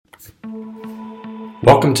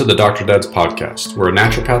Welcome to the Dr. Dad's podcast, where a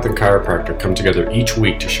naturopath and chiropractor come together each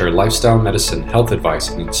week to share lifestyle medicine, health advice,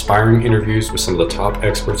 and inspiring interviews with some of the top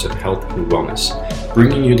experts in health and wellness,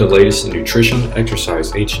 bringing you the latest in nutrition,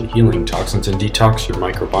 exercise, ancient healing, toxins and detox, your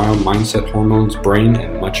microbiome, mindset, hormones, brain,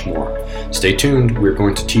 and much more. Stay tuned, we're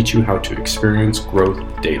going to teach you how to experience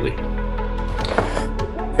growth daily.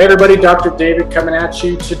 Hey everybody, Dr. David coming at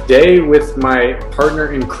you today with my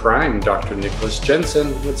partner in crime, Dr. Nicholas Jensen.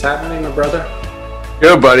 What's happening, my brother?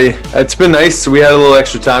 Good, buddy. It's been nice. We had a little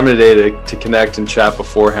extra time today to connect and chat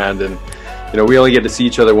beforehand, and we only get to see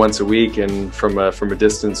each other once a week, and from a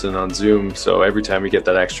distance and on Zoom. So every time we get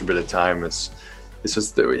that extra bit of time, it's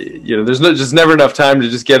just there's just never enough time to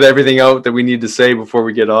just get everything out that we need to say before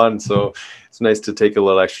we get on. So it's nice to take a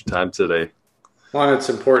little extra time today. Well, it's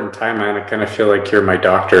important time, man. I kind of feel like you're my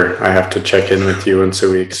doctor. I have to check in with you once a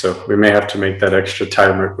week, so we may have to make that extra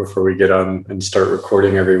time right before we get on and start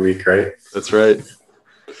recording every week, right? That's right.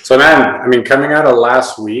 So, man, coming out of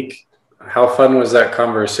last week, how fun was that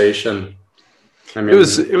conversation?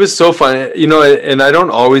 It was so fun, and I don't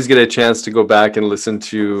always get a chance to go back and listen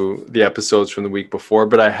to the episodes from the week before,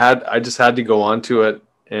 but I just had to go onto it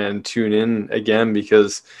and tune in again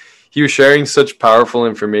because he was sharing such powerful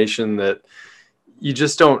information that you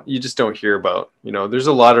just don't hear about. There's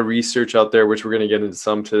a lot of research out there, which we're going to get into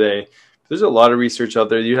some today. There's a lot of research out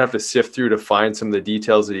there you have to sift through to find some of the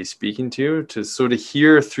details that he's speaking to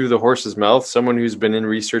hear through the horse's mouth, someone who's been in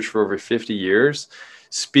research for over 50 years,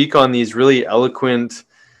 speak on these really eloquent,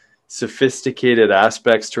 sophisticated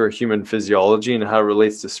aspects to our human physiology and how it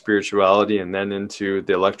relates to spirituality and then into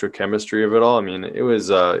the electrochemistry of it all. It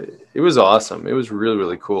was awesome. It was really,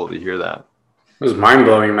 really cool to hear that. It was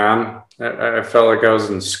mind-blowing, man. I felt like I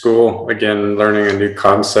was in school again, learning a new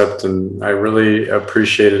concept, and I really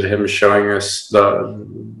appreciated him showing us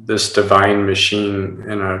this divine machine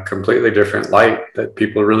in a completely different light, that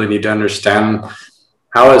people really need to understand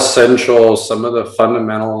how essential some of the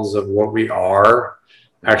fundamentals of what we are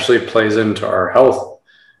actually plays into our health.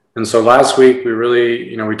 And so last week, we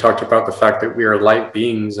really, we talked about the fact that we are light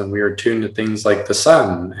beings and we are tuned to things like the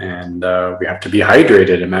sun, and we have to be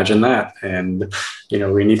hydrated. Imagine that. And,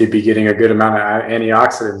 we need to be getting a good amount of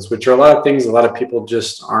antioxidants, which are a lot of things a lot of people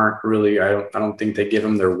just aren't really, I don't think they give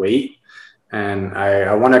them their weight. And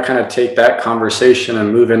I want to kind of take that conversation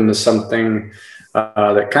and move into something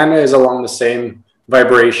that kind of is along the same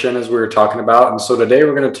vibration as we were talking about. And so today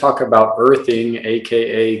we're going to talk about earthing,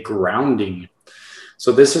 AKA grounding.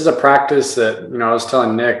 So this is a practice that, I was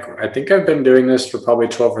telling Nick, I think I've been doing this for probably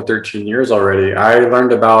 12 or 13 years already. I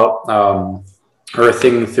learned about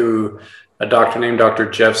earthing through a doctor named Dr.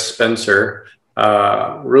 Jeff Spencer.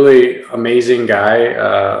 Really amazing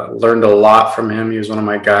guy. Learned a lot from him. He was one of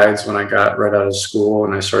my guides when I got right out of school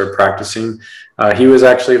and I started practicing. He was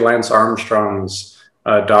actually Lance Armstrong's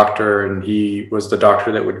doctor, and he was the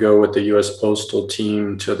doctor that would go with the U.S. Postal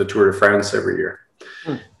team to the Tour de France every year.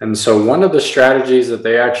 And so one of the strategies that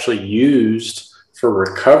they actually used for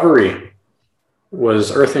recovery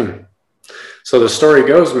was earthing. So the story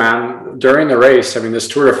goes, man, during the race, this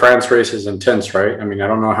Tour de France race is intense, right? I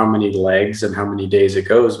don't know how many legs and how many days it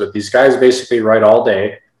goes, but these guys basically ride all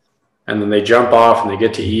day, and then they jump off and they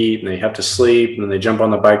get to eat and they have to sleep, and then they jump on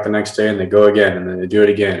the bike the next day and they go again, and then they do it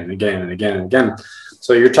again and again and again and again.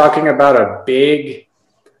 So you're talking about a big,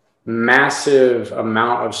 massive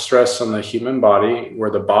amount of stress on the human body,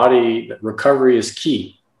 where the body recovery is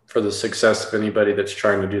key for the success of anybody that's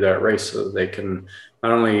trying to do that race, so that they can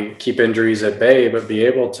not only keep injuries at bay, but be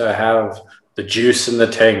able to have the juice in the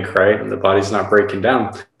tank, right? And the body's not breaking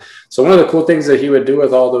down. So one of the cool things that he would do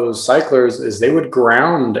with all those cyclers is they would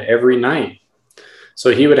ground every night. So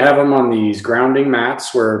he would have them on these grounding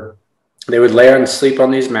mats where they would lay and sleep on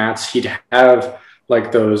these mats. He'd have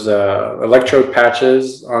like those electrode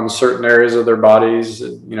patches on certain areas of their bodies,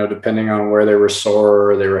 depending on where they were sore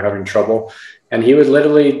or they were having trouble. And he would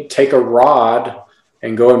literally take a rod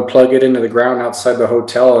and go and plug it into the ground outside the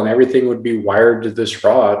hotel, and everything would be wired to this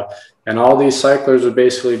rod. And all these cyclers would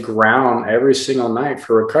basically ground every single night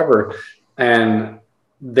for recovery. And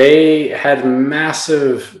they had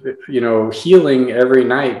massive, healing every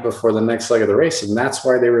night before the next leg of the race. And that's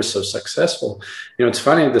why they were so successful. It's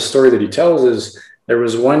funny, the story that he tells is there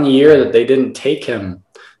was one year that they didn't take him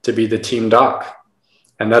to be the team doc.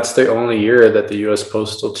 And that's the only year that the U.S.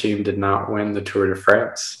 Postal team did not win the Tour de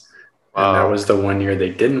France. Wow. And that was the one year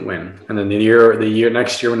they didn't win. And then the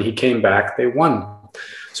next year when he came back, they won.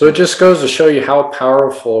 So it just goes to show you how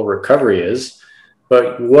powerful recovery is,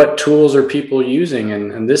 but what tools are people using?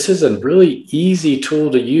 And this is a really easy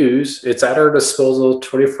tool to use. It's at our disposal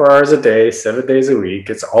 24 hours a day, 7 days a week.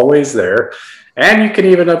 It's always there. And you can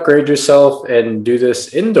even upgrade yourself and do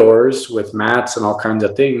this indoors with mats and all kinds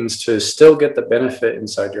of things to still get the benefit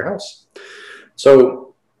inside your house.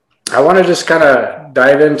 So I want to just kind of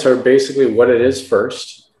dive into basically what it is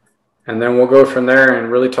first. And then we'll go from there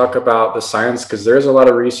and really talk about the science, because there's a lot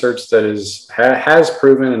of research that has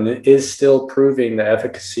proven and is still proving the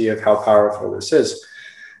efficacy of how powerful this is.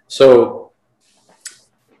 So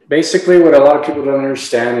basically, what a lot of people don't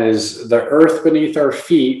understand is the earth beneath our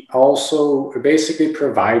feet also basically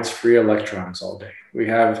provides free electrons all day. We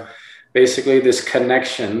have basically this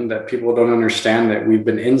connection that people don't understand that we've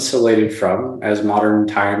been insulated from as modern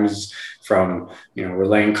times. From, we're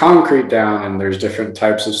laying concrete down and there's different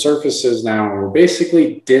types of surfaces now, and we're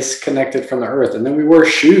basically disconnected from the earth. And then we wear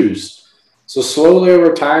shoes. So slowly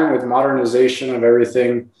over time, with modernization of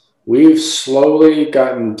everything, we've slowly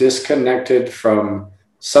gotten disconnected from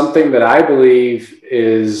something that I believe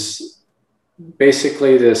is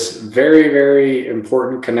basically this very, very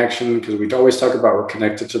important connection, because we always talk about we're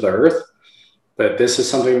connected to the earth. But this is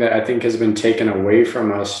something that I think has been taken away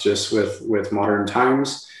from us just with modern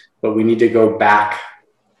times. But we need to go back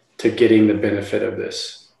to getting the benefit of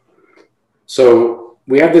this. So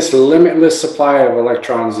we have this limitless supply of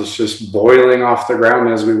electrons that's just boiling off the ground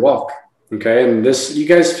as we walk. Okay. And this, you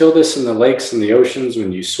guys feel this in the lakes and the oceans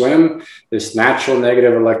when you swim, this natural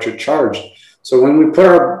negative electric charge. So when we put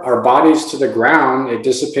our bodies to the ground, it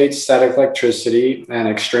dissipates static electricity and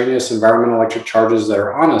extraneous environmental electric charges that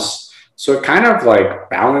are on us. So it kind of like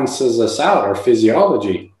balances us out, our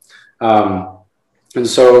physiology. And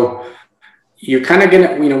so you kind of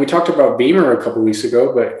get, we talked about Beamer a couple of weeks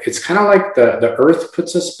ago, but it's kind of like the earth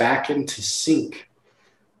puts us back into sync.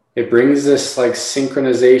 It brings this like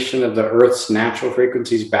synchronization of the earth's natural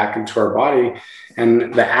frequencies back into our body.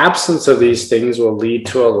 And the absence of these things will lead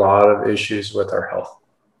to a lot of issues with our health.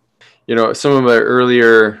 Some of my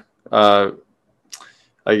earlier, I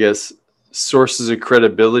guess, sources of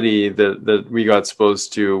credibility that we got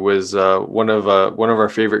exposed to was one of our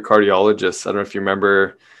favorite cardiologists. I don't know if you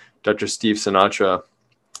remember Dr. Steve Sinatra.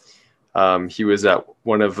 He was at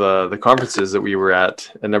one of the conferences that we were at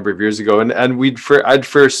a number of years ago, and I'd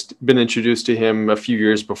first been introduced to him a few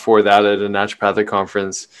years before that at a naturopathic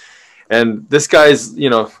conference. And this guy's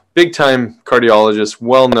big time cardiologist,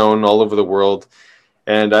 well known all over the world,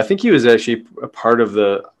 and I think he was actually a part of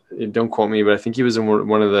the, don't quote me, but I think he was in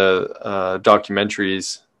one of the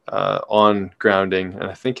documentaries on grounding, and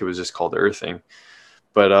I think it was just called Earthing.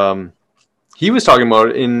 But he was talking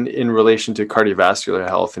about in relation to cardiovascular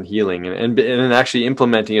health and healing, and actually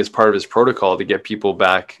implementing as part of his protocol to get people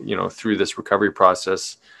back, through this recovery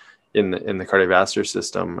process in the cardiovascular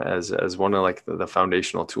system as one of like the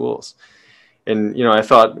foundational tools. And, I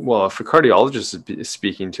thought, well, if a cardiologist is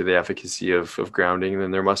speaking to the efficacy of grounding,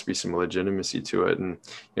 then there must be some legitimacy to it. And,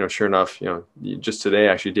 sure enough, just today,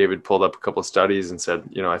 actually, David pulled up a couple of studies and said,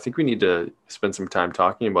 I think we need to spend some time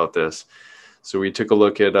talking about this. So we took a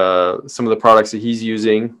look at some of the products that he's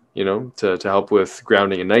using, to help with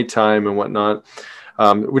grounding at nighttime and whatnot,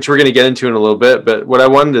 which we're going to get into in a little bit. But what I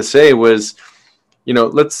wanted to say was,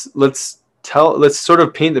 let's sort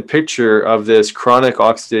of paint the picture of this chronic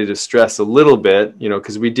oxidative stress a little bit,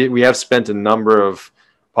 because we have spent a number of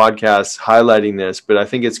podcasts highlighting this, but I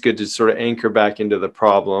think it's good to sort of anchor back into the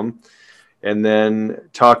problem and then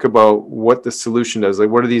talk about what the solution does. Like,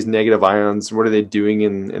 what are these negative ions? What are they doing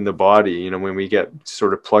in the body, when we get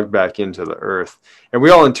sort of plugged back into the earth? And we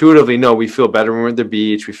all intuitively know we feel better when we're at the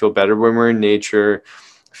beach. We feel better when we're in nature. It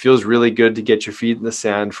feels really good to get your feet in the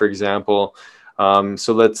sand, for example.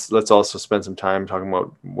 So let's also spend some time talking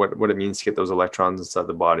about what it means to get those electrons inside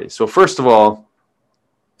the body. So first of all,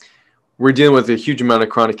 we're dealing with a huge amount of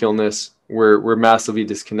chronic illness. We're massively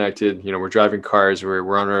disconnected. We're driving cars.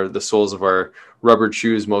 We're on the soles of our rubbered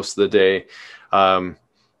shoes most of the day.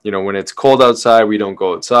 When it's cold outside, we don't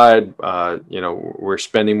go outside. We're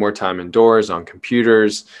spending more time indoors on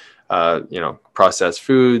computers. Processed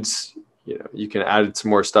foods. You can add some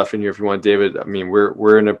more stuff in here if you want, David. I mean,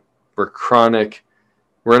 we're in a chronic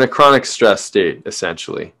stress state,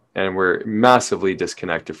 essentially, and we're massively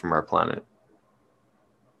disconnected from our planet.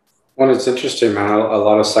 Well, it's interesting, man. A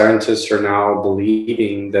lot of scientists are now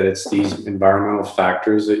believing that it's these environmental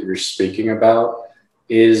factors that you're speaking about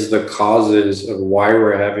is the causes of why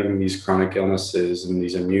we're having these chronic illnesses and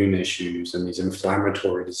these immune issues and these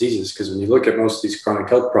inflammatory diseases. Because when you look at most of these chronic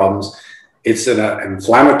health problems, it's an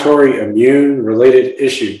inflammatory immune related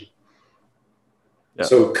issue. Yeah.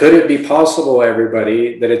 So could it be possible,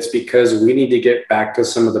 everybody, that it's because we need to get back to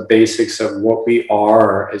some of the basics of what we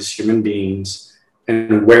are as human beings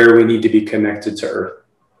and where we need to be connected to Earth?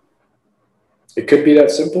 It could be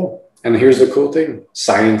that simple. And here's the cool thing.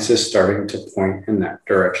 Science is starting to point in that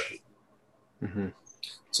direction. Mm-hmm.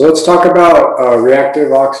 So let's talk about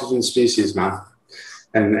reactive oxygen species now,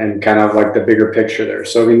 and kind of like the bigger picture there.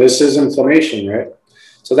 So, I mean, this is inflammation, right?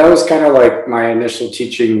 So that was kind of like my initial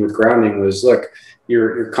teaching with grounding was, look,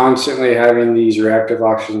 you're constantly having these reactive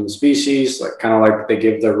oxygen species, like kind of like they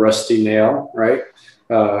give the rusty nail, right?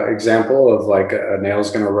 Example of like a nail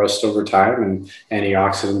is going to rust over time, and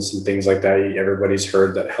antioxidants and things like that. Everybody's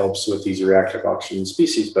heard that helps with these reactive oxygen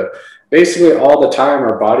species, but basically all the time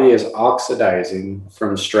our body is oxidizing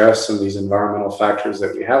from stress and these environmental factors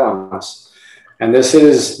that we have on us. And this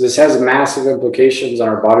has massive implications on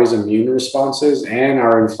our body's immune responses and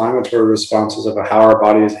our inflammatory responses of how our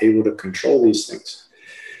body is able to control these things.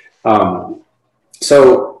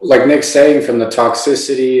 So like Nick's saying, from the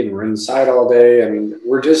toxicity and we're inside all day, I mean,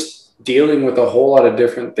 we're just dealing with a whole lot of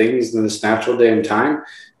different things in this natural day and time.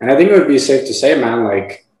 And I think it would be safe to say, man,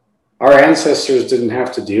 like our ancestors didn't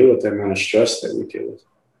have to deal with the amount of stress that we deal with.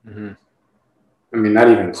 Mm-hmm. I mean, not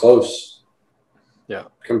even close. Yeah.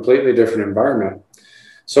 Completely different environment.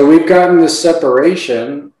 So we've gotten this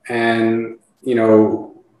separation, and, you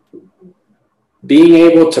know, being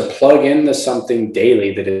able to plug into something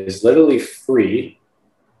daily that is literally free,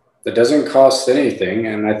 that doesn't cost anything.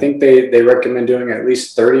 And I think they recommend doing at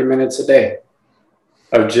least 30 minutes a day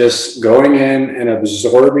of just going in and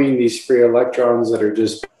absorbing these free electrons that are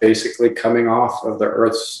just basically coming off of the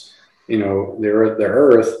Earth's, you know, the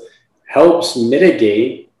Earth helps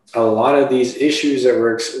mitigate a lot of these issues that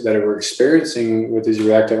we're experiencing with these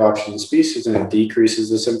reactive oxygen species, and it decreases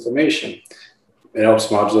this inflammation. It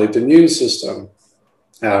helps modulate the immune system.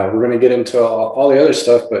 We're going to get into all the other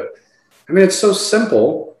stuff, but I mean, it's so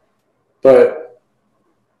simple, but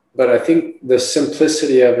I think the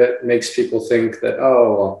simplicity of it makes people think that,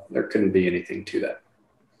 oh, well, there couldn't be anything to that.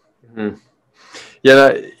 Mm-hmm.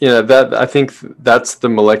 Yeah, that I think that's the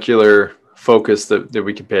molecular focus that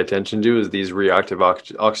we can pay attention to, is these reactive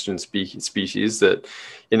oxygen species that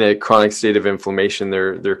in a chronic state of inflammation,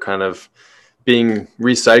 they're kind of being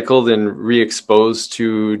recycled and re-exposed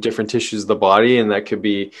to different tissues of the body. And that could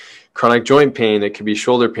be chronic joint pain, it could be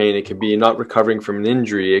shoulder pain, it could be not recovering from an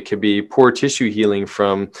injury, it could be poor tissue healing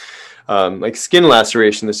from like skin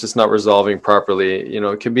laceration that's just not resolving properly. You know,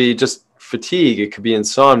 it could be just fatigue, it could be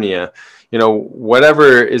insomnia, you know,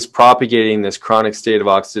 whatever is propagating this chronic state of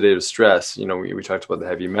oxidative stress. You know, we talked about the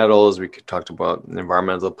heavy metals, we could talk about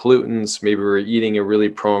environmental pollutants, maybe we're eating a really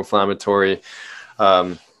pro-inflammatory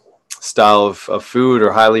style of food,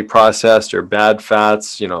 or highly processed or bad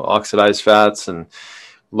fats, you know, oxidized fats and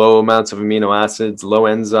low amounts of amino acids, low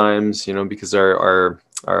enzymes, you know, because our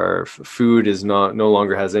food is no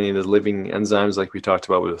longer has any of the living enzymes, like we talked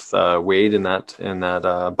about with Wade in that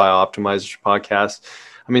BioOptimizer podcast.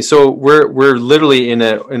 I mean, so we're literally in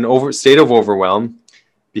an state of overwhelm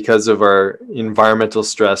because of our environmental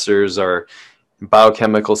stressors, our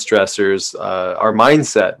biochemical stressors, our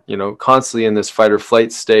mindset, you know, constantly in this fight or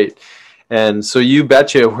flight state. And so you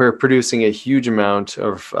betcha we're producing a huge amount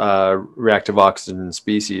of reactive oxygen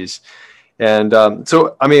species. And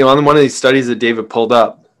so, I mean, on one of these studies that David pulled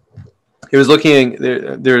up, he was looking,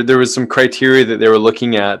 there was some criteria that they were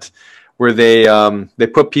looking at where they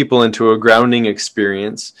put people into a grounding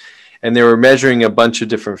experience, and they were measuring a bunch of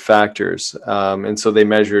different factors. And so they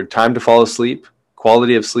measured time to fall asleep,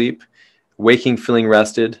 quality of sleep, waking feeling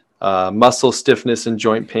rested, muscle stiffness and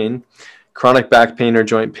joint pain, chronic back pain or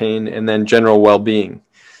joint pain, and then general well-being.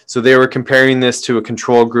 So they were comparing this to a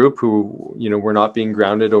control group who, you know, were not being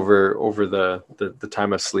grounded over the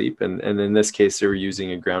time of sleep. And in this case, they were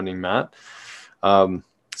using a grounding mat. So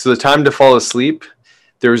the time to fall asleep,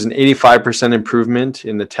 there was an 85% improvement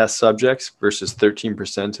in the test subjects versus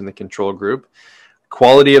 13% in the control group.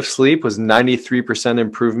 Quality of sleep was 93%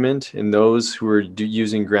 improvement in those who were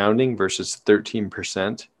using grounding versus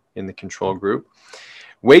 13% in the control group.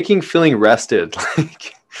 Waking feeling rested,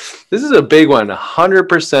 like this is a big one.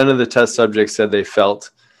 100% of the test subjects said they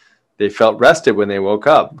felt rested when they woke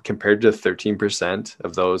up, compared to 13%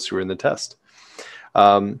 of those who were in the test.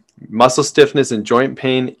 Muscle stiffness and joint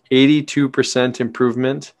pain, 82%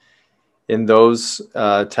 improvement in those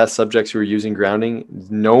test subjects who were using grounding.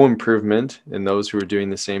 No improvement in those who were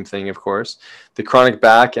doing the same thing, of course. The chronic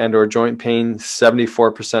back and or joint pain,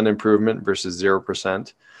 74% improvement versus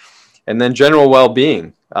 0%. And then general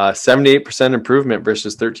well-being, 78% improvement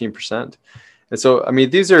versus 13%. And so, I mean,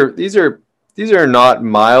 these are not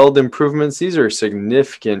mild improvements. These are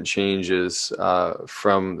significant changes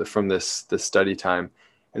from this study time.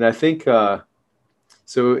 And I think,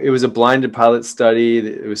 so it was a blinded pilot study.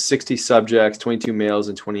 It was 60 subjects, 22 males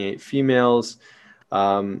and 28 females.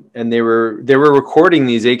 And they were recording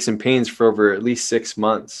these aches and pains for over at least 6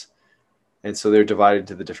 months. And so they're divided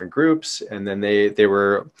to the different groups. And then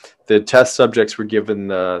the test subjects were given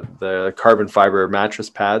the carbon fiber mattress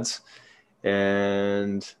pads.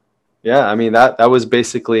 And yeah, I mean, that was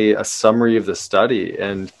basically a summary of the study.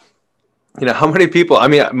 And, you know, how many people, I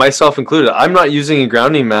mean, myself included, I'm not using a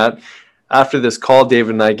grounding mat. After this call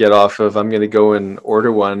David and I get off of, I'm going to go and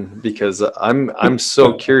order one because I'm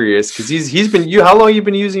so curious, because he's been, how long have you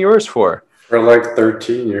been using yours for? For like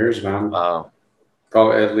 13 years, man. Wow.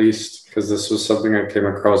 Probably at least, because this was something I came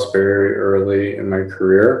across very early in my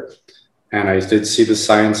career. And I did see the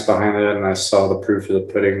science behind it, and I saw the proof of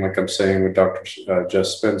the pudding, like I'm saying with Dr. Jeff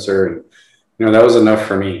Spencer. And, you know, that was enough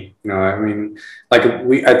for me. You know, I mean, like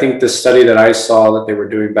I think the study that I saw that they were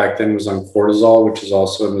doing back then was on cortisol, which is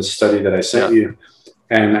also in the study that I sent you.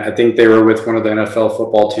 And I think they were with one of the NFL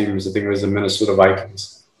football teams. I think it was the Minnesota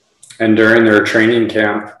Vikings. And during their training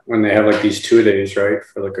camp, when they have like these 2-a-days, right,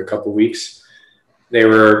 for like a couple weeks, they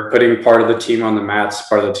were putting part of the team on the mats.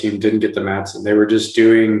 Part of the team didn't get the mats, and they were just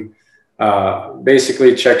doing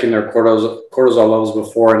basically checking their cortisol levels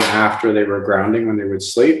before and after they were grounding when they would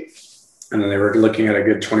sleep. And then they were looking at a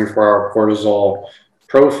good 24-hour cortisol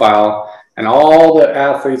profile. And all the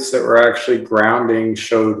athletes that were actually grounding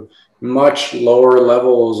showed much lower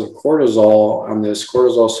levels of cortisol on this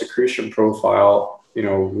cortisol secretion profile, you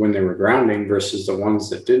know, when they were grounding versus the ones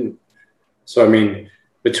that didn't. So, I mean,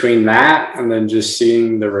 between that and then just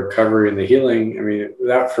seeing the recovery and the healing, I mean,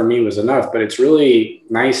 that for me was enough. But it's really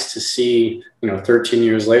nice to see, you know, 13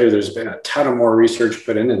 years later, there's been a ton of more research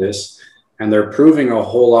put into this, and they're proving a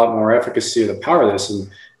whole lot more efficacy of the power of this.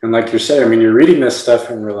 And like you said, I mean, you're reading this stuff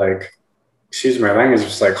and we're like, excuse my language,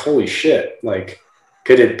 it's like, holy shit, like,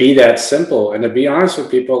 could it be that simple? And to be honest with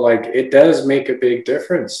people, like, it does make a big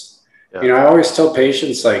difference. Yeah. You know, I always tell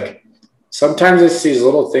patients, like, sometimes it's these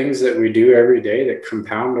little things that we do every day that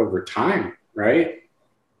compound over time, right?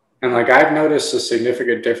 And like, I've noticed a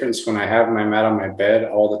significant difference when I have my mat on my bed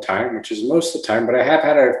all the time, which is most of the time, but I have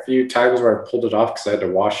had a few times where I pulled it off because I had to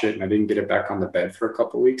wash it and I didn't get it back on the bed for a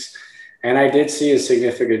couple of weeks. And I did see a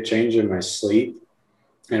significant change in my sleep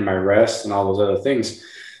and my rest and all those other things.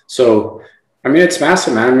 So, I mean, it's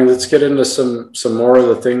massive, man. I mean, let's get into some more of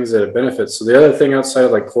the things that it benefits. So the other thing outside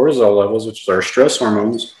of like cortisol levels, which is our stress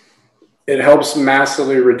hormones, it helps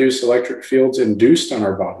massively reduce electric fields induced on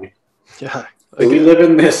our body. Yeah. Like, we live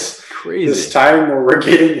in this time where we're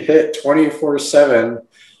getting hit 24/7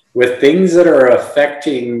 with things that are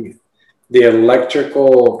affecting the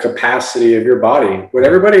electrical capacity of your body. What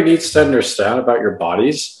everybody needs to understand about your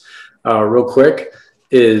bodies, real quick,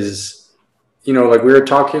 is, you know, like we were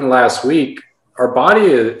talking last week, our body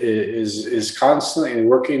is constantly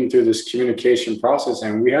working through this communication process,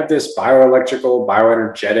 and we have this bioelectrical,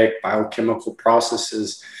 bioenergetic, biochemical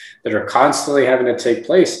processes that are constantly having to take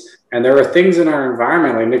place. And there are things in our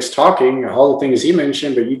environment, like Nick's talking, all the things he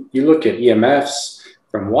mentioned, but you look at EMFs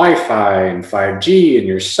from Wi-Fi and 5G and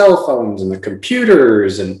your cell phones and the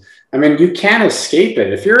computers. And I mean, you can't escape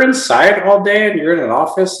it. If you're inside all day and you're in an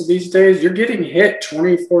office these days, you're getting hit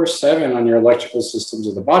 24/7 on your electrical systems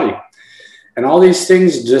of the body. And all these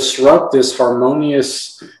things disrupt this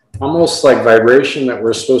harmonious, almost like vibration that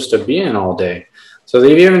we're supposed to be in all day. So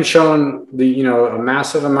they've even shown a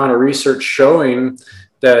massive amount of research showing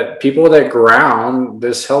that people that ground,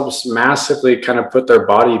 this helps massively kind of put their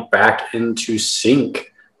body back into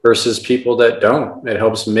sync versus people that don't. It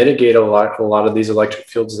helps mitigate a lot of these electric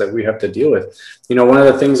fields that we have to deal with. You know, one of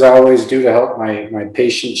the things I always do to help my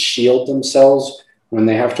patients shield themselves when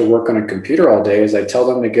they have to work on a computer all day is I tell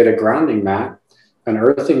them to get a grounding mat, an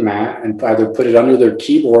earthing mat, and either put it under their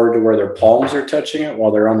keyboard to where their palms are touching it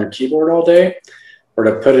while they're on their keyboard all day, or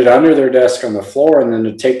to put it under their desk on the floor, and then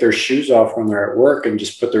to take their shoes off when they're at work and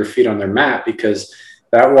just put their feet on their mat, because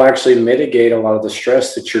that will actually mitigate a lot of the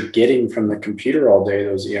stress that you're getting from the computer all day,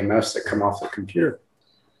 those EMFs that come off the computer.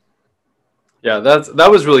 Yeah,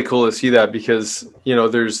 that was really cool to see that, because, you know,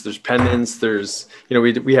 there's pendants, there's, you know,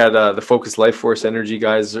 we had the Focus Life Force Energy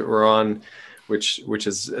guys that were on, which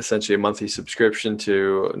is essentially a monthly subscription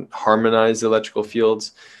to harmonize the electrical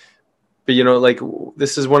fields. But, you know, like,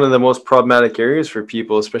 this is one of the most problematic areas for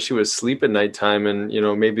people, especially with sleep at nighttime. And, you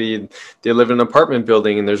know, maybe they live in an apartment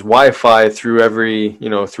building and there's Wi-Fi through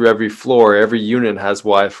every floor. Every unit has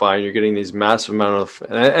Wi-Fi, and you're getting these massive amount of,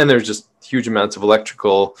 and there's just huge amounts of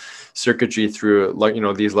electrical circuitry through, like, you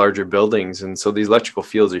know, these larger buildings. And so these electrical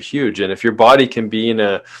fields are huge. And if your body can be in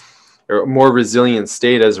a or a more resilient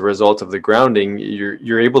state as a result of the grounding,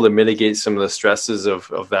 you're able to mitigate some of the stresses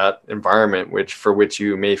of that environment, which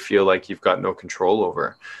you may feel like you've got no control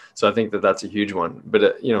over. So I think that that's a huge one.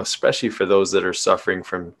 But you know, especially for those that are suffering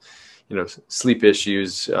from, you know, sleep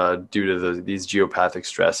issues due to these geopathic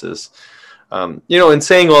stresses. You know, in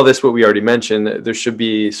saying all this, what we already mentioned, there should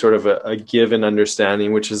be sort of a given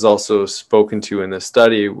understanding, which is also spoken to in this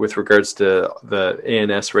study with regards to the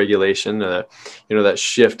ANS regulation, you know, that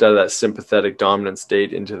shift out of that sympathetic dominant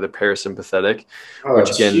state into the parasympathetic. Oh,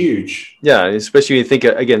 which again, huge. Yeah, especially when you think,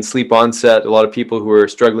 again, sleep onset, a lot of people who are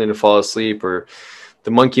struggling to fall asleep, or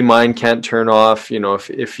the monkey mind can't turn off. You know,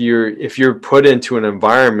 if you're put into an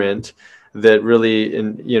environment that really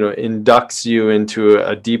inducts you into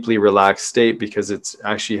a deeply relaxed state, because it's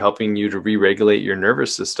actually helping you to re-regulate your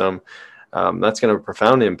nervous system, that's going to have a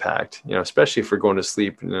profound impact, you know, especially if we're going to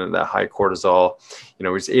sleep, you know, that high cortisol. You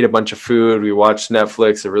know, we just ate a bunch of food, we watched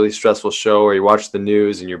Netflix, a really stressful show, or you watch the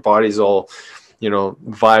news and your body's all, you know,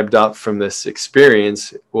 vibed up from this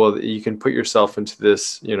experience. Well, you can put yourself into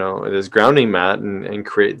this, you know, this grounding mat and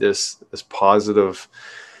create this positive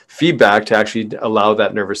feedback to actually allow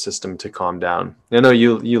that nervous system to calm down. I know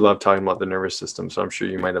you love talking about the nervous system, so I'm sure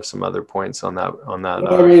you might have some other points on that.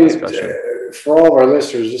 Well, I mean, discussion. For all of our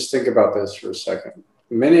listeners, just think about this for a second.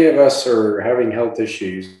 Many of us are having health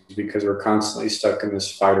issues because we're constantly stuck in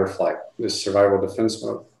this fight or flight, this survival defense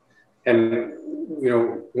mode. And, you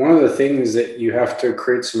know, one of the things that you have to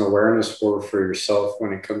create some awareness for yourself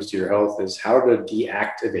when it comes to your health is how to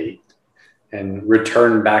deactivate and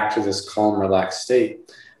return back to this calm, relaxed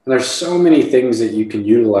state. And there's so many things that you can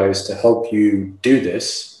utilize to help you do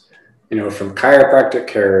this, you know, from chiropractic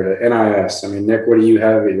care to NIS. I mean, Nick, what do you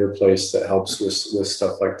have at your place that helps with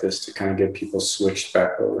stuff like this to kind of get people switched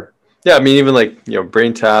back over? Yeah, I mean, even like, you know,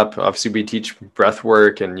 brain tap. Obviously, we teach breath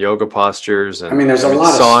work and yoga postures. And I mean, there's a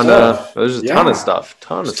lot sauna. of stuff. There's a ton of stuff.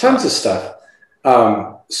 Tons of stuff.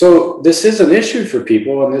 So this is an issue for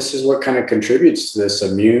people, and this is what kind of contributes to this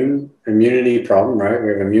immunity problem, right? We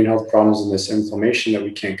have immune health problems and this inflammation that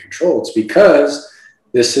we can't control. It's because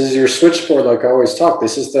this is your switchboard, like I always talk.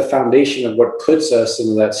 This is the foundation of what puts us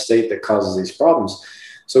into that state that causes these problems.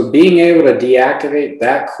 So being able to deactivate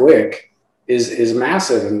that quick is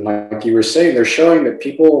massive. And like you were saying, they're showing that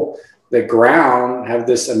people that ground have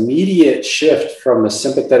this immediate shift from a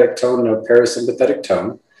sympathetic tone to a parasympathetic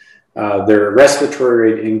tone. Their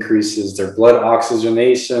respiratory rate increases, their blood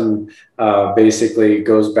oxygenation basically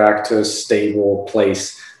goes back to a stable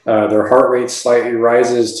place. Their heart rate slightly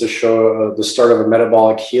rises to show the start of a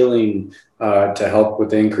metabolic healing to help with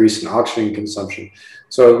the increase in oxygen consumption.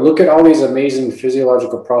 So look at all these amazing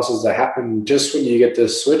physiological processes that happen just when you get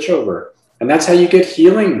this switch over. And that's how you get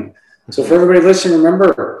healing. So for everybody listening,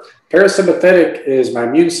 remember, parasympathetic is my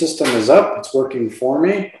immune system is up, it's working for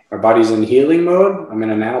me. My body's in healing mode. I'm in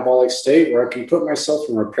an anabolic state where I can put myself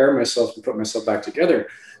and repair myself and put myself back together.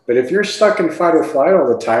 But if you're stuck in fight or flight all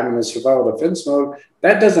the time in the survival defense mode,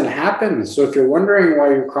 that doesn't happen. So if you're wondering why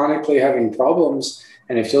you're chronically having problems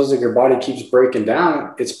and it feels like your body keeps breaking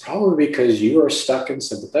down, it's probably because you are stuck in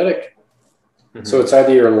sympathetic. Mm-hmm. So it's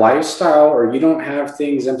either your lifestyle or you don't have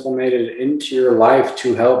things implemented into your life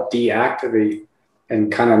to help deactivate and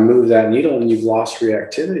kind of move that needle, and you've lost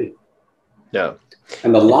reactivity. Yeah.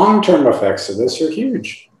 And the long-term effects of this are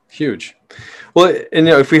huge. Huge. Well, and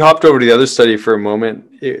you know, if we hopped over to the other study for a moment,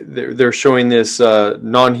 they're showing this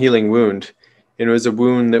non-healing wound. And it was a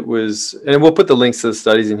wound that was, and we'll put the links to the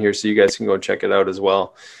studies in here so you guys can go check it out as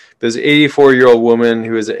well. There's an 84-year-old woman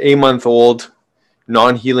who is an 8-month-old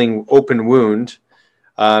non-healing open wound.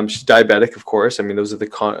 She's diabetic, of course. I mean, those are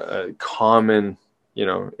the common, you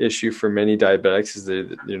know, issue for many diabetics is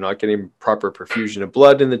that you're not getting proper perfusion of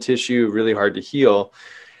blood in the tissue, really hard to heal.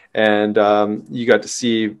 And you got to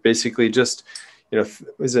see basically just, you know,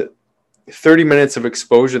 was it 30 minutes of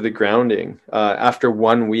exposure to grounding after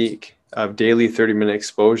 1 week of daily 30-minute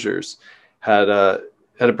exposures had a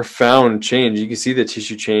profound change. You can see the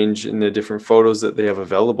tissue change in the different photos that they have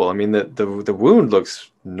available. I mean, the wound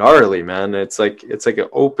looks gnarly, man. It's like an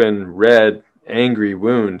open, red, angry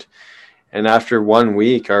wound. And after 1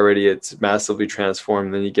 week already, it's massively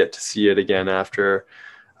transformed. Then you get to see it again after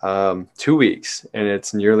 2 weeks, and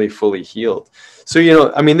it's nearly fully healed. So, you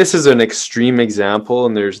know, I mean, this is an extreme example,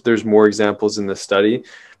 and there's more examples in the study.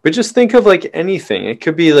 But just think of like anything. It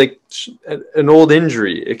could be like an old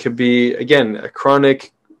injury. It could be, again, a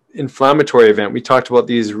chronic inflammatory event. We talked about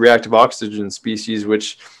these reactive oxygen species,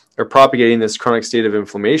 which are propagating this chronic state of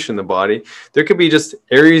inflammation in the body. There could be just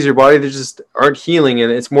areas of your body that just aren't healing,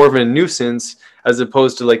 and it's more of a nuisance as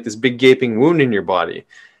opposed to like this big gaping wound in your body.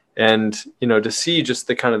 And, to see just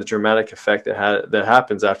the kind of the dramatic effect that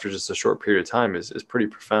happens after just a short period of time is pretty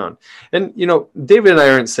profound. And, David and I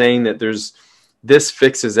aren't saying that this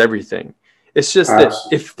fixes everything. It's just that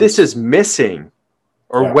if this is missing,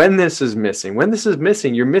 or when this is missing,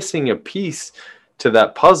 you're missing a piece to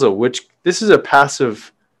that puzzle, which this is a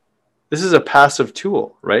passive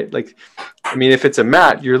tool, right? Like, I mean, if it's a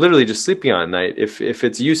mat, you're literally just sleeping on at night. If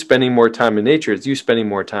it's you spending more time in nature, it's you spending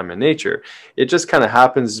more time in nature. It just kind of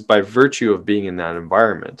happens by virtue of being in that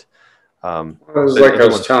environment. It was like I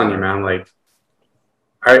was telling you, man, like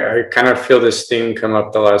I kind of feel this theme come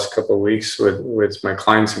up the last couple of weeks with my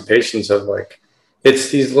clients and patients of like,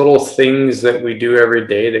 it's these little things that we do every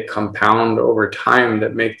day that compound over time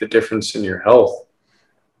that make the difference in your health.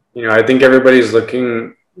 I think everybody's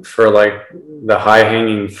looking for like the high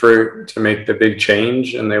hanging fruit to make the big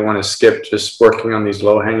change, and they want to skip just working on these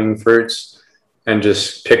low hanging fruits and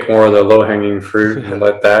just pick more of the low hanging fruit and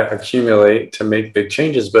let that accumulate to make big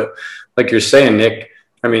changes. But like you're saying, Nick,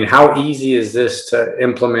 I mean, how easy is this to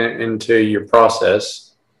implement into your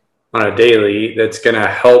process on a daily that's going to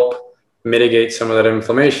help mitigate some of that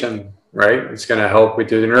inflammation, right? It's going to help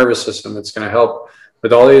with your nervous system. It's going to help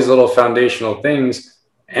with all these little foundational things,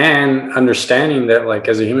 and understanding that like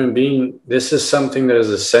as a human being, this is something that is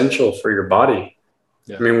essential for your body.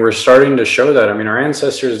 Yeah. I mean, we're starting to show that. I mean, our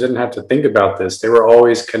ancestors didn't have to think about this. They were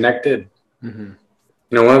always connected. Mm-hmm.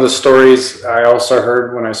 One of the stories I also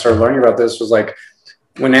heard when I started learning about this was like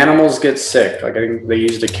when animals get sick, like I think they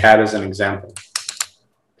used a cat as an example.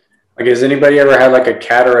 Like, has anybody ever had like a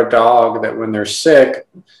cat or a dog that when they're sick,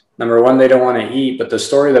 number one, they don't want to eat. But the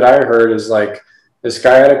story that I heard is like this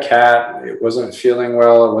guy had a cat. It wasn't feeling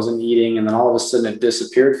well. It wasn't eating. And then all of a sudden it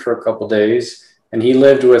disappeared for a couple of days. And he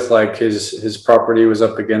lived with like his property was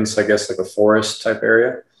up against, I guess, like a forest type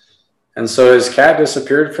area. And so his cat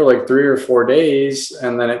disappeared for like 3 or 4 days.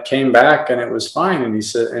 And then it came back and it was fine. And he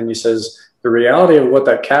says, the reality of what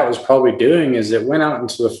that cat was probably doing is it went out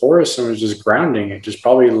into the forest and was just grounding. It just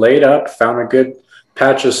probably laid up, found a good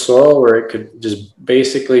patch of soil where it could just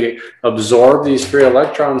basically absorb these free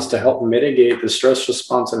electrons to help mitigate the stress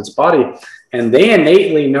response in its body. And they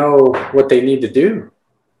innately know what they need to do.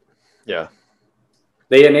 Yeah.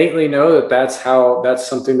 They innately know that that's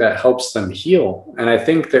something that helps them heal. And I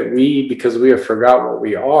think that because we have forgot what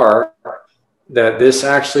we are, that this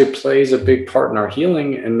actually plays a big part in our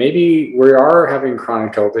healing. And maybe we are having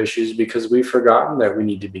chronic health issues because we've forgotten that we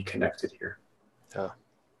need to be connected here. Yeah.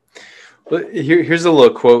 Well, here's a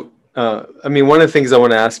little quote. I mean, one of the things I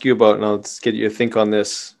want to ask you about, and I'll just get you to think on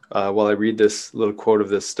this while I read this little quote of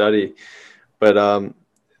this study. But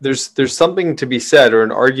there's something to be said, or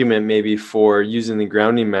an argument maybe, for using the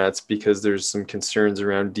grounding mats because there's some concerns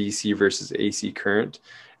around DC versus AC current.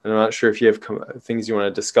 And I'm not sure if you have things you want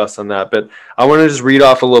to discuss on that, but I want to just read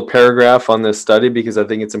off a little paragraph on this study because I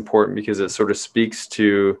think it's important because it sort of speaks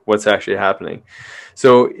to what's actually happening.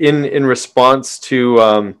 So in response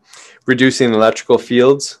to reducing electrical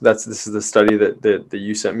fields, this is the study that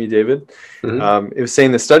you sent me, David. Mm-hmm. It was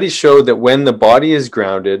saying the study showed that when the body is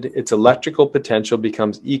grounded, its electrical potential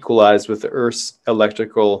becomes equalized with the Earth's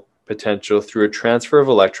electrical potential through a transfer of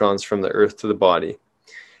electrons from the Earth to the body.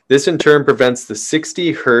 This in turn prevents the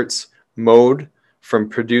 60 hertz mode from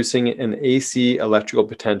producing an AC electrical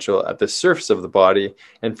potential at the surface of the body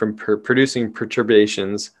and from producing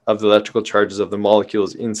perturbations of the electrical charges of the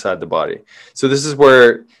molecules inside the body. So this is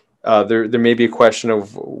where there may be a question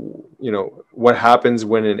of, what happens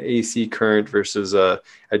when an AC current versus a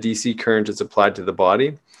DC current is applied to the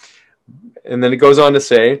body. And then it goes on to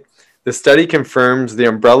say, the study confirms the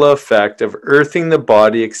umbrella effect of earthing the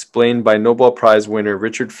body explained by Nobel Prize winner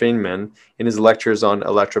Richard Feynman in his lectures on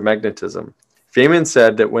electromagnetism. Feynman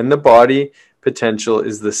said that when the body potential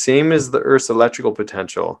is the same as the Earth's electrical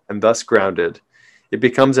potential and thus grounded, it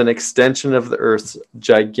becomes an extension of the Earth's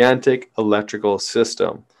gigantic electrical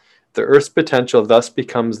system. The Earth's potential thus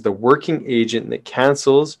becomes the working agent that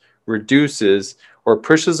cancels, reduces, or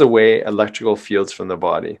pushes away electrical fields from the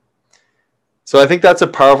body. So I think that's a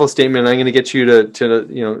powerful statement. I'm going to get you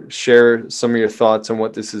to share some of your thoughts on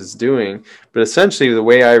what this is doing. But essentially, the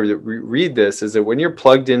way I read this is that when you're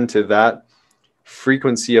plugged into that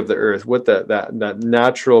frequency of the Earth, with that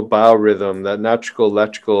natural biorhythm, that natural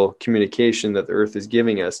electrical communication that the Earth is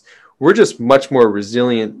giving us, we're just much more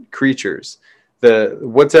resilient creatures.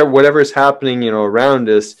 Whatever is happening around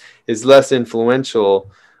us is less influential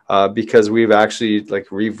because we've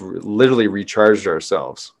literally recharged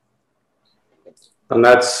ourselves. And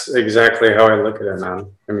that's exactly how I look at it, man.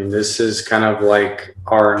 I mean, this is kind of like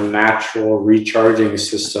our natural recharging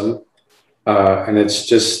system. And it's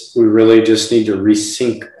just, we really just need to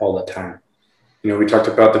resync all the time. We talked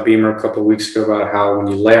about the Beamer a couple of weeks ago about how when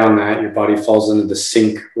you lay on that, your body falls into the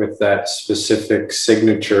sync with that specific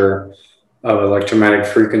signature of electromagnetic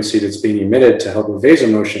frequency that's being emitted to help with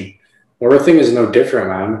vasomotion. Well, everything is no different,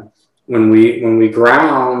 man. When we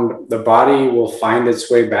ground, the body will find its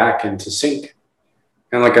way back into sync.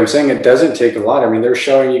 And like I'm saying, it doesn't take a lot. I mean, they're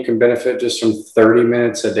showing you can benefit just from 30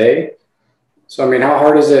 minutes a day. So, I mean, how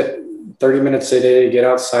hard is it 30 minutes a day to get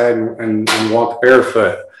outside and walk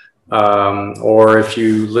barefoot? Or if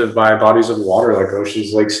you live by bodies of water like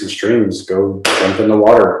oceans, lakes, and streams, go jump in the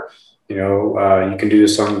water. You can do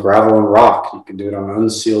this on gravel and rock. You can do it on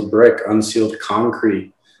unsealed brick, unsealed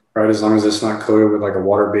concrete, right? As long as it's not coated with like a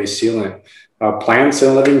water-based sealant. Plants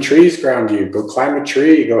and living trees ground you. Go climb a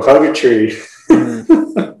tree, go hug a tree.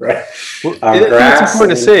 Right. Well, it's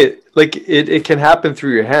important to say, like it can happen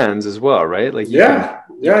through your hands as well, right? Like yeah.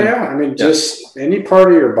 I mean, just any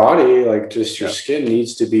part of your body, like just your skin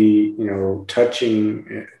needs to be,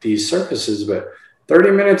 touching these surfaces. But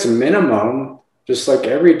 30 minutes minimum, just like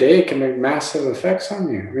every day, can make massive effects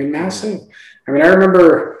on you. I mean, massive. I mean, I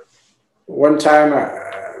remember one time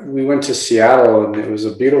we went to Seattle, and it was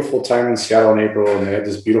a beautiful time in Seattle in April, and they had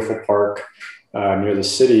this beautiful park near the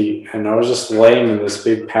city, and I was just laying in this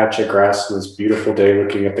big patch of grass on this beautiful day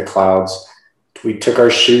looking at the clouds. We took our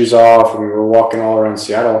shoes off and we were walking all around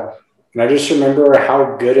Seattle, and I just remember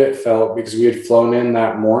how good it felt because we had flown in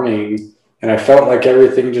that morning, and I felt like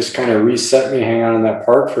everything just kind of reset me hanging out in that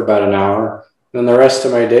park for about an hour. And then the rest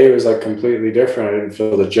of my day was like completely different. I didn't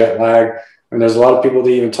feel the jet lag. And there's a lot of people that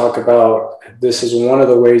even talk about this is one of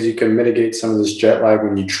the ways you can mitigate some of this jet lag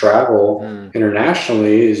when you travel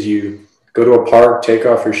internationally is you go to a park, take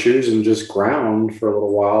off your shoes, and just ground for a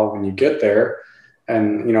little while when you get there.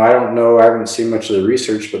 And, I don't know, I haven't seen much of the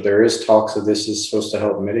research, but there is talks that this is supposed to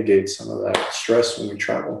help mitigate some of that stress when we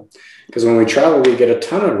travel. Because when we travel, we get a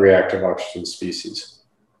ton of reactive oxygen species.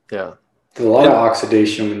 Yeah. There's a lot of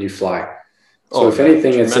oxidation when you fly. So if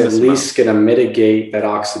anything, it's at least going to mitigate that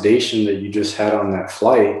oxidation that you just had on that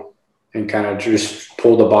flight and kind of just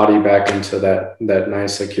pull the body back into that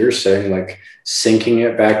nice, like you're saying, like sinking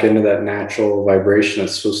it back into that natural vibration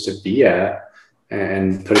it's supposed to be at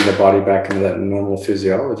and putting the body back into that normal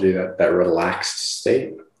physiology, that relaxed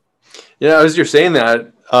state. Yeah, as you're saying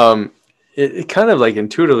that, it kind of like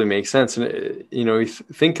intuitively makes sense. And, you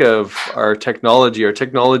think of our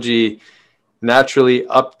technology naturally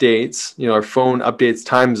updates, our phone updates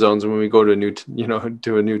time zones when we go to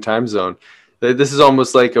a new time zone. This is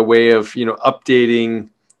almost like a way of, updating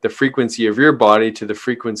the frequency of your body to the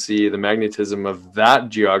frequency, the magnetism of that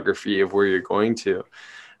geography of where you're going to.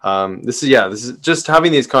 This is just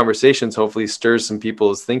having these conversations hopefully stirs some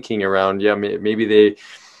people's thinking around, maybe they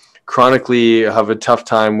chronically have a tough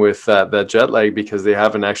time with that jet lag because they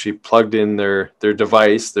haven't actually plugged in their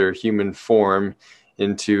device, their human form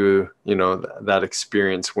into, that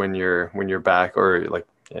experience when you're back or like,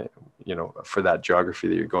 for that geography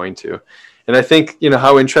that you're going to. And I think,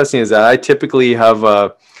 how interesting is that? I typically have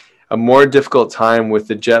a more difficult time with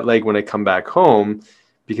the jet lag when I come back home,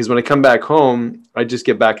 because when I come back home, I just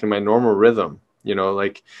get back in my normal rhythm,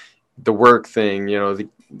 like the work thing,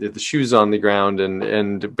 the shoes on the ground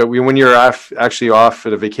but when you're actually off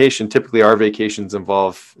at a vacation, typically our vacations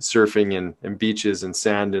involve surfing and beaches and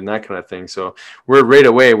sand and that kind of thing. So we're right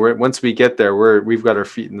away, once we get there, we've got our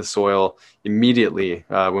feet in the soil immediately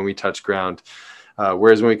when we touch ground.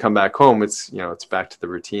 Whereas when we come back home, it's back to the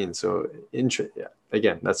routine. So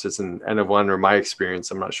again, that's just an N of one or my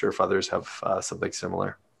experience. I'm not sure if others have something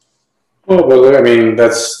similar. Well, I mean,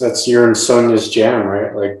 that's your and Sonia's jam,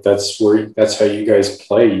 right? Like that's how you guys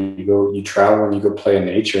play. You travel and you go play in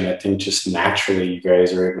nature. And I think just naturally you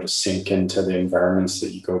guys are able to sink into the environments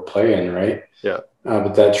that you go play in, right? Yeah.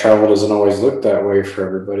 But that travel doesn't always look that way for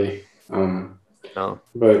everybody. No.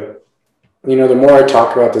 But, the more I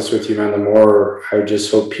talk about this with you, man, the more I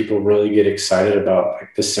just hope people really get excited about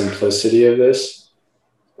like the simplicity of this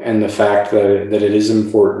and the fact that it is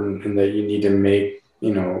important and that you need to make,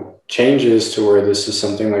 changes to where this is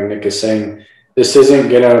something like Nick is saying, this isn't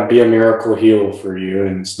going to be a miracle heal for you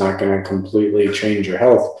and it's not going to completely change your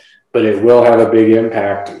health, but it will have a big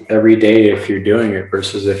impact every day if you're doing it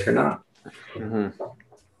versus if you're not. Mm-hmm.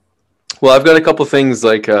 Well, I've got a couple things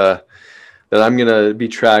like that I'm going to be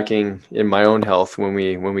tracking in my own health when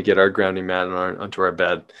we get our grounding mat onto our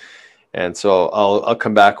bed. And so I'll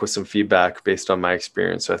come back with some feedback based on my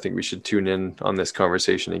experience. So I think we should tune in on this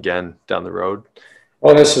conversation again down the road.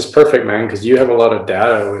 Well, this is perfect, man, because you have a lot of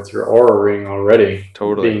data with your Oura Ring already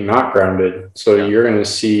being not grounded. So you're going to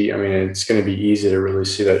see, it's going to be easy to really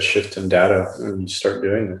see that shift in data when you start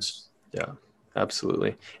doing this. Yeah,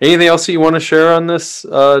 absolutely. Anything else that you want to share on this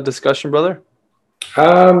discussion, brother?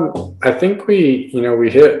 I think we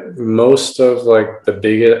hit most of like the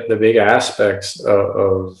big aspects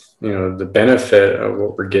of the benefit of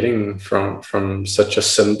what we're getting from such a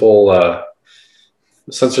simple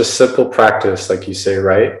practice, like you say,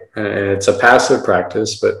 right? And it's a passive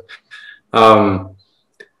practice, but um,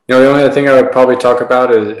 the only other thing I would probably talk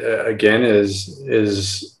about is again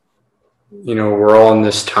is we're all in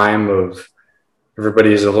this time of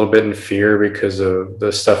everybody's a little bit in fear because of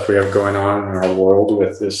the stuff we have going on in our world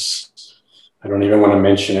with this. I don't even want to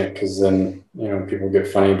mention it because then people get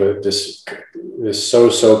funny, but this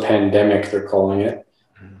so pandemic they're calling it.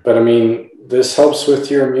 But I mean, this helps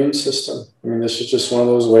with your immune system. I mean, this is just one of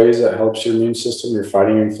those ways that helps your immune system. You're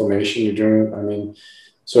fighting inflammation. You're doing. I mean,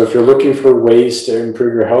 so if you're looking for ways to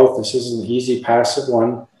improve your health, this is an easy passive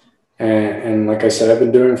one. And like I said, I've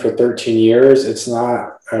been doing it for 13 years. It's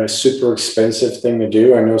not a super expensive thing to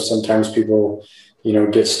do. I know sometimes people,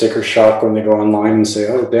 get sticker shock when they go online and say,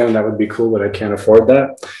 "Oh, damn, that would be cool, but I can't afford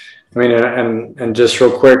that." I mean, and just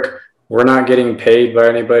real quick, we're not getting paid by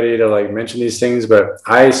anybody to like mention these things, but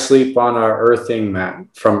I sleep on a earthing mat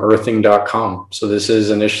from earthing.com. So this is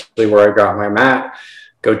initially where I got my mat.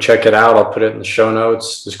 Go check it out. I'll put it in the show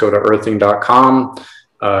notes. Just go to earthing.com.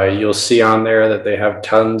 You'll see on there that they have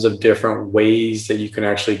tons of different ways that you can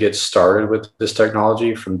actually get started with this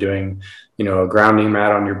technology, from doing, a grounding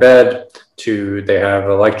mat on your bed to they have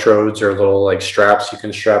electrodes or little like straps you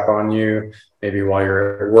can strap on you, maybe while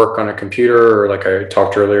you're at work on a computer, or like I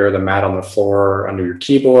talked earlier, the mat on the floor under your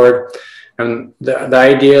keyboard. And the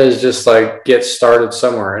idea is just like get started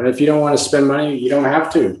somewhere. And if you don't want to spend money, you don't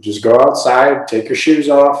have to. Just go outside, take your shoes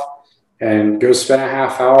off, and go spend a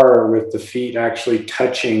half hour with the feet actually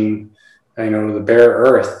touching, the bare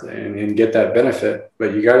earth and get that benefit.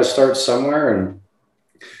 But you got to start somewhere. And,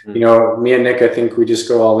 me and Nick, I think we just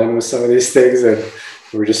go all in with some of these things and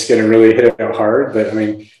we're just going to really hit it hard. But I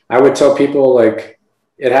mean, I would tell people like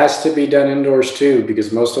it has to be done indoors too,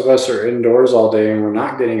 because most of us are indoors all day and we're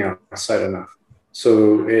not getting outside enough.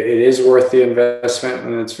 So it is worth the investment,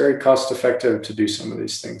 and it's very cost effective to do some of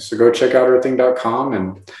these things. So go check out earthing.com,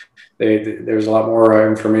 and there's a lot more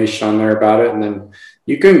information on there about it. And then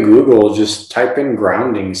you can Google, just type in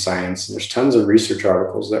grounding science. And there's tons of research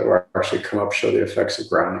articles that will actually come up, show the effects of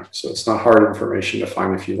grounding. So it's not hard information to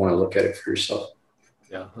find if you want to look at it for yourself.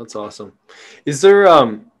 Yeah, that's awesome. Is there,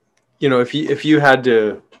 if you had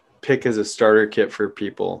to pick as a starter kit for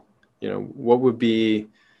people, what would be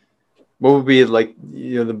like,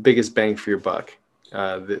 the biggest bang for your buck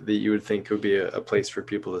that you would think would be a place for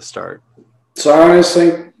people to start? So I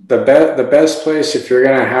honestly think the best place, if you're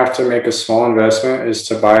going to have to make a small investment, is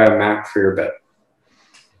to buy a mat for your bed.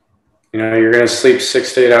 You're going to sleep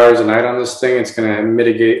 6 to 8 hours a night on this thing. It's going to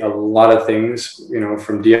mitigate a lot of things,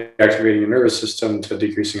 from deactivating your nervous system to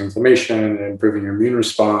decreasing inflammation and improving your immune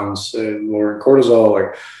response and lowering cortisol,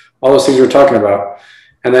 like all those things we're talking about.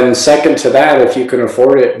 And then second to that, if you can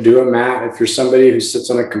afford it, do a mat. If you're somebody who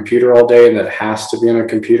sits on a computer all day and that has to be on a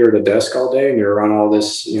computer at a desk all day and you're around all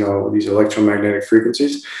this, these electromagnetic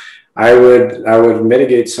frequencies, I would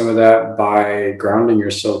mitigate some of that by grounding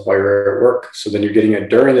yourself while you're at work. So then you're getting it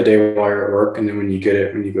during the day while you're at work, and then when you get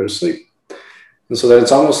it when you go to sleep. And so then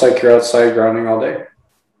it's almost like you're outside grounding all day.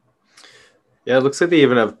 Yeah, it looks like they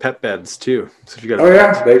even have pet beds too. So if you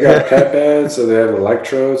got they got pet beds, so they have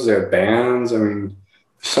electrodes, they have bands. I mean,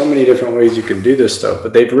 so many different ways you can do this stuff,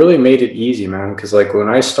 but they've really made it easy, man. Because like when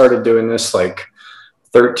I started doing this like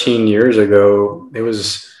 13 years ago, it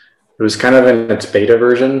was kind of in its beta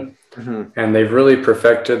version. Mm-hmm. And they've really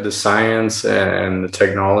perfected the science and the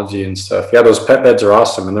technology and stuff. Yeah, those pet beds are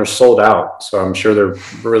awesome, and they're sold out. So I'm sure they're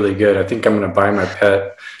really good. I think I'm going to buy my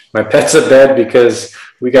pet's a bed, because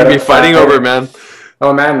we got to be fighting over, man.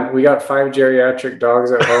 Oh man, we got 5 geriatric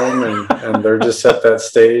dogs at home, and they're just at that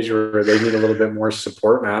stage where they need a little bit more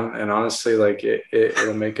support, man. And honestly, like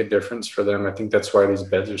it'll make a difference for them. I think that's why these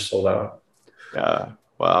beds are sold out. Yeah.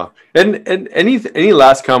 Wow. And any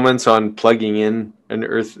last comments on plugging in the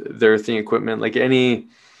earthing equipment? Like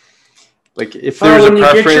if there's a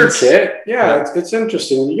preference? Get your kit, it's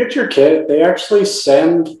interesting. When you get your kit, they actually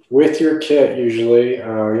send with your kit usually.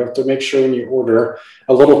 You have to make sure when you order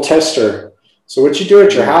a little tester. So what you do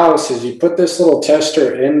at your house is you put this little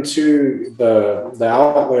tester into the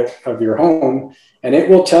outlet of your home, and it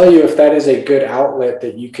will tell you if that is a good outlet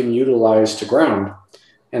that you can utilize to ground.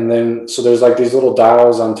 And then, so there's like these little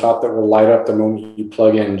dials on top that will light up the moment you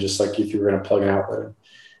plug in, just like if you were going to plug an outlet.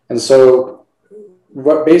 And so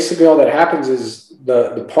what basically all that happens is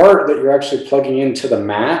the part that you're actually plugging into the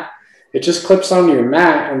mat, it just clips onto your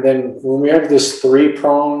mat. And then when we have this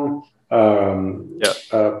 3-prong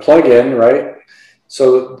plug-in, right?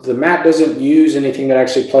 So the mat doesn't use anything that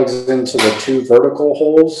actually plugs into the 2 vertical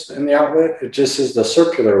holes in the outlet. It just is the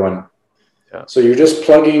circular one. Yeah. So you're just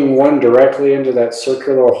plugging one directly into that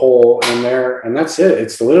circular hole in there, and that's it.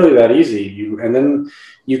 It's literally that easy. And then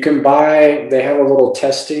you can buy, they have a little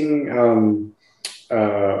testing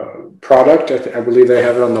product. I believe they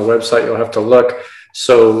have it on the website. You'll have to look.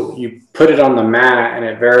 So you put it on the mat and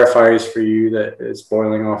it verifies for you that it's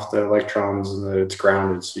boiling off the electrons and that it's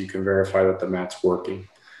grounded, so you can verify that the mat's working.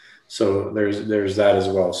 So there's that as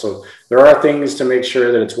well. So there are things to make sure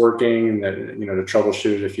that it's working and that, to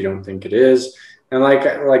troubleshoot it if you don't think it is. And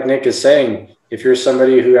like Nick is saying, if you're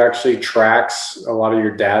somebody who actually tracks a lot of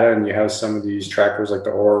your data and you have some of these trackers like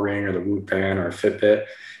the Oura Ring or the Whoop Band or Fitbit,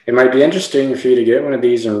 it might be interesting for you to get one of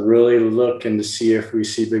these and really look and to see if we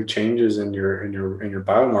see big changes in your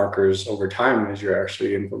biomarkers over time as you're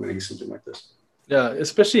actually implementing something like this. Yeah,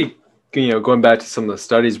 especially going back to some of the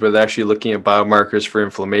studies where they're actually looking at biomarkers for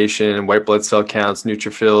inflammation and white blood cell counts,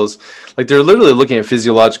 neutrophils, like they're literally looking at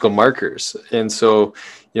physiological markers. And so,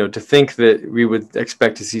 to think that we would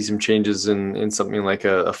expect to see some changes in something like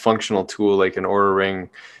a functional tool like an Oura Ring,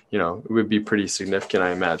 it would be pretty significant,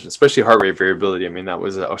 I imagine, especially heart rate variability. I mean, that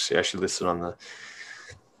was actually listed on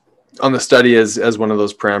the study as one of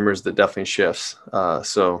those parameters that definitely shifts.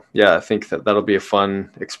 So yeah, I think that'll be a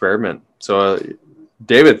fun experiment. So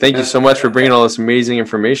David, thank you so much for bringing all this amazing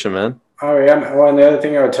information, man. Oh yeah. Well, and the other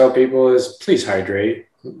thing I would tell people is please hydrate.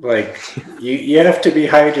 Like you have to be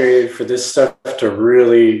hydrated for this stuff to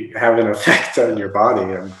really have an effect on your body.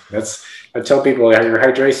 I mean, I tell people your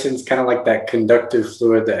hydration is kind of like that conductive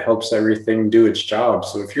fluid that helps everything do its job.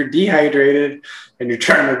 So if you're dehydrated and you're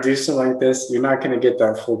trying to do something like this, you're not going to get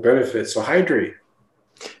that full benefit. So hydrate.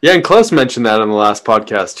 Yeah, and Klaus mentioned that on the last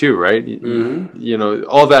podcast too, right? Mm-hmm.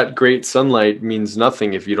 All that great sunlight means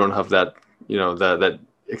nothing if you don't have that, that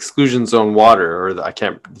exclusion zone water, or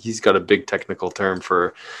he's got a big technical term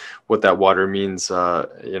for what that water means, from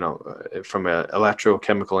an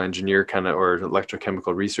electrochemical engineer or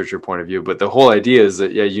electrochemical researcher point of view. But the whole idea is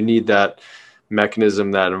that, you need that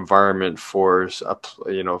mechanism, that environment for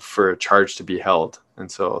a charge to be held.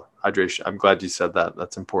 And so hydration, I'm glad you said that.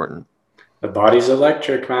 That's important. The body's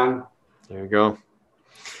electric, man. There you go.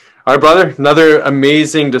 All right, brother, another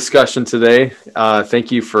amazing discussion today.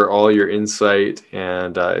 Thank you for all your insight.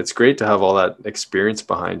 And it's great to have all that experience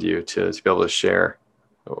behind you to be able to share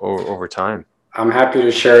over time. I'm happy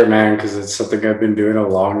to share it, man, because it's something I've been doing a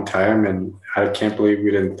long time. And I can't believe we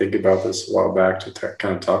didn't think about this a while back to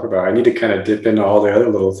kind of talk about. I need to kind of dip into all the other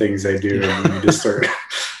little things I do. And we need to start...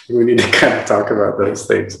 we need to kind of talk about those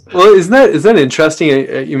things. Well, isn't that interesting?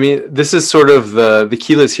 I mean, this is sort of the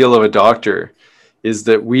Achilles heel of a doctor, is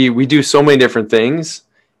that we do so many different things,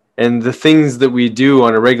 and the things that we do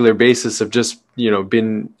on a regular basis have just,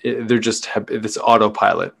 it's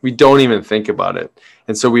autopilot. We don't even think about it.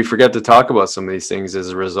 And so we forget to talk about some of these things as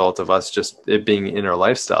a result of us just it being in our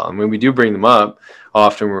lifestyle. And when we do bring them up,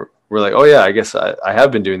 often we're like, oh yeah, I guess I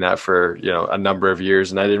have been doing that for, a number of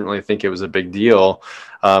years, and I didn't really think it was a big deal.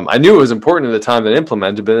 I knew it was important at the time that I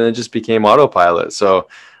implemented, but then it just became autopilot. So,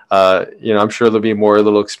 I'm sure there'll be more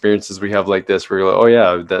little experiences we have like this where you're like, oh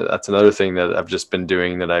yeah, that's another thing that I've just been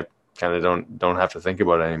doing that I kind of don't have to think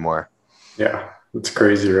about anymore. Yeah, it's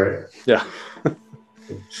crazy, right? Yeah.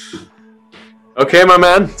 Okay, my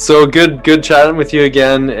man. So good chatting with you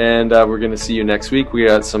again, and we're going to see you next week. We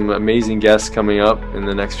got some amazing guests coming up in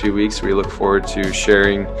the next few weeks. We look forward to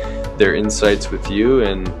sharing their insights with you.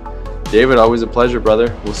 And David, always a pleasure,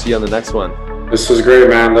 brother. We'll see you on the next one. This was great,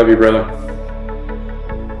 man. Love you, brother.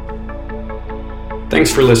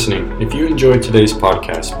 Thanks for listening. If you enjoyed today's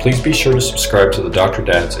podcast, please be sure to subscribe to the Dr.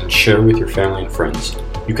 Dads and share with your family and friends.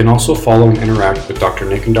 You can also follow and interact with Dr.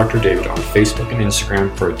 Nick and Dr. David on Facebook and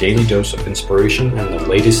Instagram for a daily dose of inspiration and the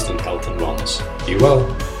latest in health and wellness. Be well.